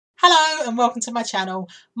Hello and welcome to my channel.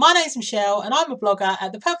 My name is Michelle and I'm a blogger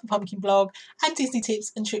at the Purple Pumpkin blog and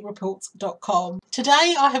DisneyTipsAndTrickReports.com.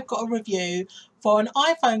 Today I have got a review for an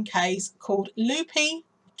iPhone case called Loopy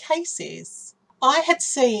cases. I had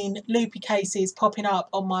seen Loopy cases popping up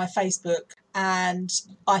on my Facebook and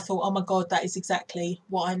I thought, oh my god, that is exactly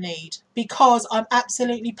what I need, because I'm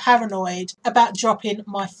absolutely paranoid about dropping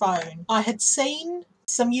my phone. I had seen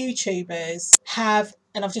some YouTubers have,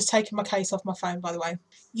 and I've just taken my case off my phone by the way,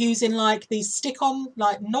 using like these stick-on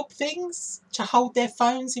like knob things to hold their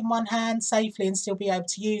phones in one hand safely and still be able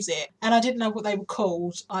to use it. And I didn't know what they were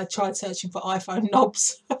called. I tried searching for iPhone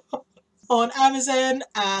knobs on Amazon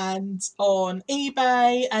and on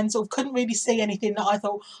eBay and sort of couldn't really see anything that I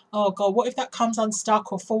thought, oh god, what if that comes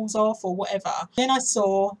unstuck or falls off or whatever. Then I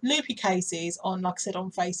saw Loopy cases on, like I said, on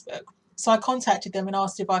Facebook. So I contacted them and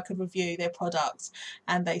asked if I could review their products,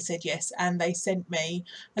 and they said yes, and they sent me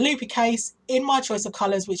a Loopy case in my choice of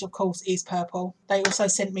colours, which of course is purple. They also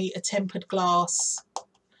sent me a tempered glass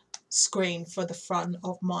screen for the front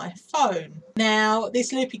of my phone. Now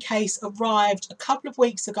this Loopy case arrived a couple of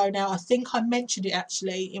weeks ago now. I think I mentioned it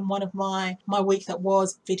actually in one of my week that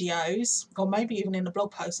was videos, or maybe even in a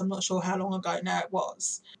blog post. I'm not sure how long ago now it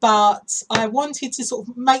was, but I wanted to sort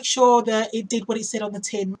of make sure that it did what it said on the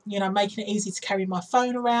tin, you know, making it easy to carry my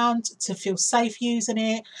phone around, to feel safe using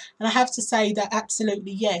it. And I have to say that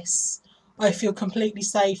absolutely yes, I feel completely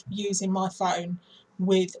safe using my phone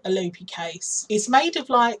with a Loopy case. It's made of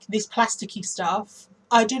like this plasticky stuff.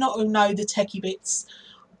 I do not know the techie bits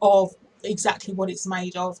of exactly what it's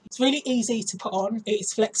made of. It's really easy to put on. It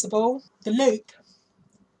is flexible. The loop,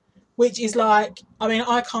 which is like, I mean,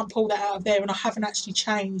 I can't pull that out of there, and I haven't actually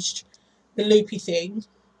changed the Loopy thing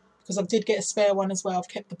because I did get a spare one as well. I've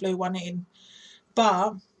kept the blue one in.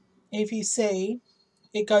 But if you see,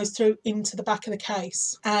 it goes through into the back of the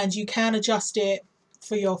case and you can adjust it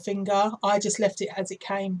for your finger. I just left it as it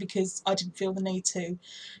came because I didn't feel the need to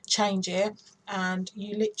change it. And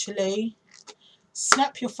you literally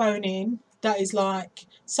snap your phone in. That is like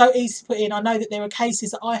so easy to put in. I know that there are cases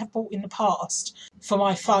that I have bought in the past for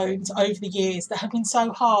my phones over the years that have been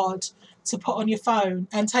so hard to put on your phone,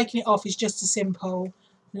 and taking it off is just as simple.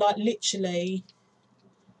 Like literally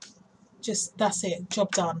just, that's it,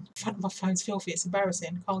 job done. The front of my phone's filthy, it's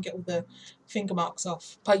embarrassing. Can't get all the finger marks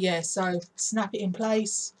off. But yeah, so snap it in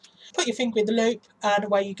place, put your finger in the loop, and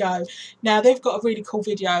away you go. Now they've got a really cool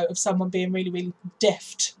video of someone being really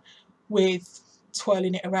deft with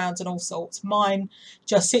twirling it around and all sorts. Mine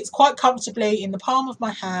just sits quite comfortably in the palm of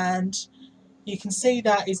my hand. You can see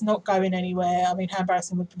that is not going anywhere. I mean, how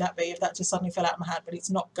embarrassing would that be if that just suddenly fell out of my hand, but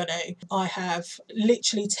it's not going to. I have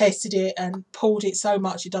literally tested it and pulled it so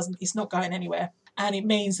much it's not going anywhere. And it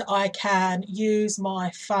means that I can use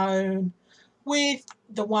my phone with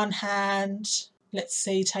the one hand. Let's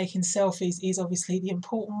see, taking selfies is obviously the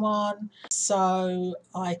important one. So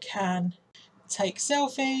I can take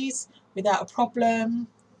selfies without a problem.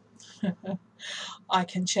 I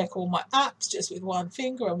can check all my apps just with one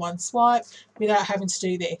finger and one swipe without having to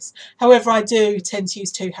do this. However, I do tend to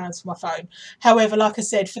use two hands for my phone. However, like I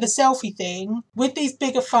said, for the selfie thing, with these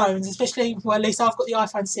bigger phones, especially, well, at least I've got the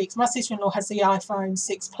iPhone 6. My sister-in-law has the iPhone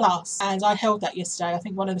 6 Plus, and I held that yesterday. I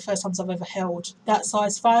think one of the first times I've ever held that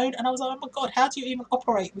size phone, and I was like, oh my god, how do you even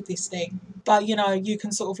operate with this thing? But, you know, you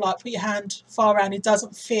can sort of like put your hand far around. It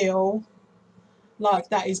doesn't feel like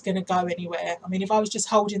that is going to go anywhere. I mean, if I was just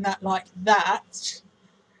holding that like that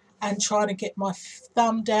and trying to get my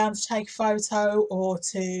thumb down to take a photo, or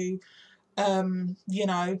to you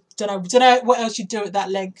know, don't know what else you'd do at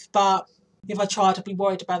that length, but if I tried, I'd be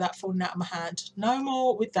worried about that falling out of my hand. No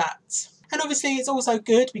more with that. And obviously it's also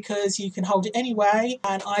good because you can hold it anyway,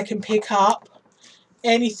 and I can pick up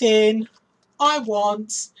anything I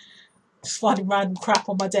want, just finding random crap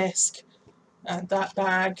on my desk and that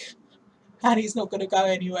bag, and it's not going to go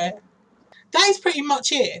anywhere. That is pretty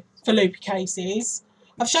much it for Loopy cases.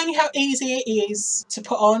 I've shown you how easy it is to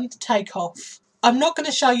put on, to take off. I'm not going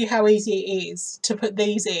to show you how easy it is to put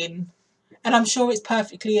these in, and I'm sure it's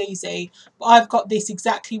perfectly easy, but I've got this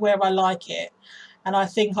exactly where I like it, and I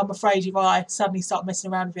think I'm afraid if I suddenly start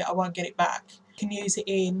messing around with it, I won't get it back. You can use it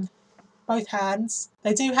in both hands.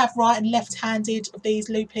 They do have right and left-handed of these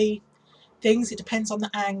Loopy things. It depends on the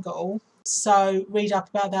angle, so read up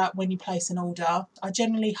about that when you place an order. I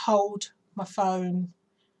generally hold my phone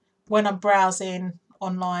when I'm browsing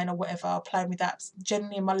online or whatever, playing with apps,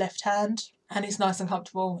 generally in my left hand, and it's nice and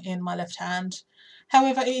comfortable in my left hand.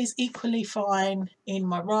 However, it is equally fine in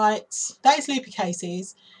my right. That is Loopy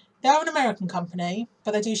cases. They are an American company,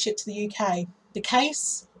 but they do ship to the UK. The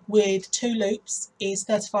case with 2 loops is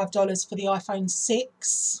 $35 for the iPhone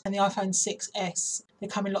 6 and the iPhone 6s. They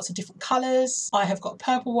come in lots of different colours. I have got a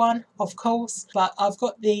purple one, of course, but I've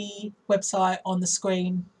got the website on the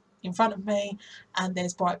screen in front of me, and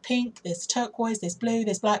there's bright pink, there's turquoise, there's blue,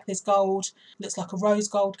 there's black, there's gold, looks like a rose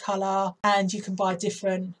gold colour, and you can buy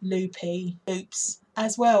different Loopy loops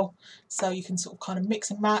as well, so you can sort of kind of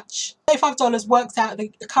mix and match. $35 works out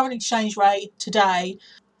the current exchange rate today,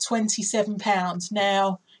 £27.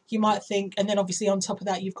 Now you might think, and then obviously on top of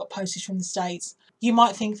that you've got postage from the States, you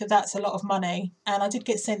might think that that's a lot of money, and I did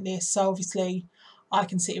get sent this, so obviously I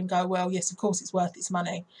can sit and go, well, yes, of course it's worth its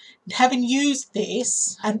money. Having used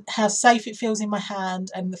this and how safe it feels in my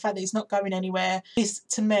hand and the fact that it's not going anywhere, this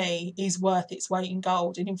to me is worth its weight in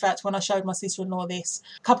gold. And in fact, when I showed my sister-in-law this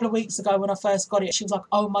a couple of weeks ago when I first got it, she was like,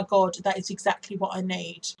 oh my God, that is exactly what I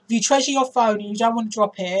need. If you treasure your phone and you don't want to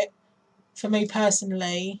drop it, for me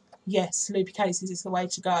personally, yes, Loopy cases is the way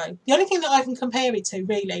to go. The only thing that I can compare it to,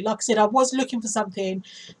 really, like I said, I was looking for something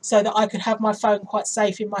so that I could have my phone quite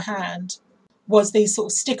safe in my hand, was these sort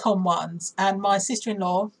of stick-on ones. And my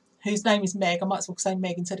sister-in-law, whose name is Meg, I might as well say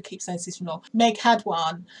Meg instead of keep saying sister-in-law, Meg had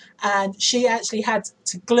one, and she actually had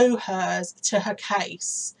to glue hers to her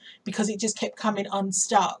case because it just kept coming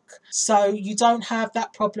unstuck. So you don't have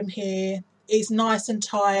that problem here. It's nice and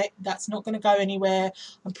tight. That's not going to go anywhere.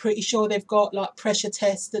 I'm pretty sure they've got like pressure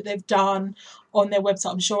tests that they've done on their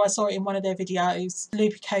website. I'm sure I saw it in one of their videos.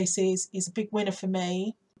 Loopy cases is a big winner for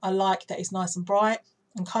me. I like that it's nice and bright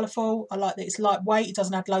and colourful. I like that it's lightweight. It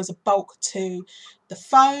doesn't add loads of bulk to the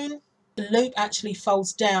phone. The loop actually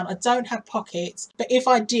folds down. I don't have pockets, but if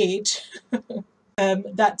I did,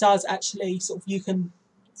 that does actually sort of, you can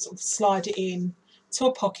sort of slide it in to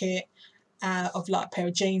a pocket of like a pair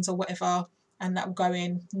of jeans or whatever, and that will go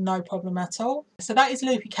in no problem at all. So that is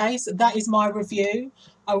Loopy case. That is my review.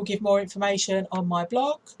 I will give more information on my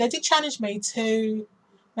blog. They did challenge me to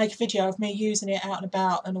make a video of me using it out and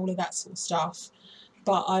about and all of that sort of stuff,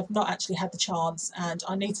 but I've not actually had the chance, and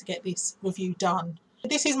I need to get this review done.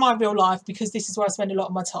 This is my real life, because this is where I spend a lot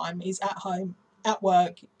of my time, is at home, at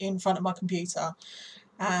work, in front of my computer,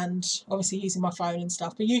 and obviously using my phone and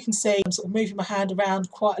stuff. But you can see I'm sort of moving my hand around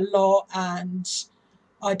quite a lot, and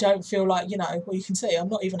I don't feel like, you know, well, you can see I'm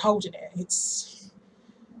not even holding it. It's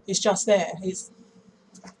just there. It's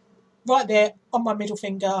right there on my middle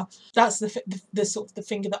finger. That's the sort of the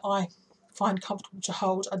finger that I find comfortable to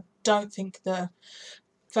hold. I don't think the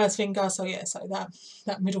first finger, so yeah, so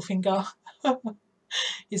that middle finger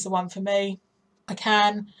is the one for me. I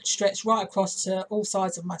can stretch right across to all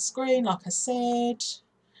sides of my screen, like I said.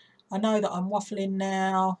 I know that I'm waffling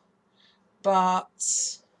now,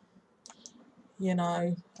 but you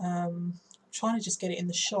know, I'm trying to just get it in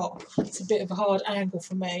the shot. It's a bit of a hard angle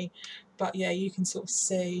for me, but yeah, you can sort of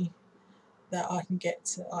see that I can get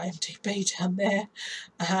to IMDb down there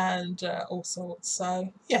and all sorts.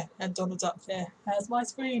 So yeah, and Donald Duck there as my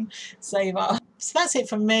screen saver. So that's it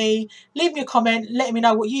from me. Leave me a comment, let me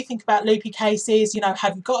know what you think about Loopy cases. You know,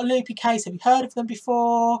 have you got a Loopy case? Have you heard of them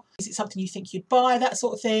before? Is it something you think you'd buy? That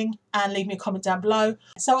sort of thing. And leave me a comment down below.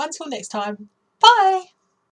 So until next time, bye!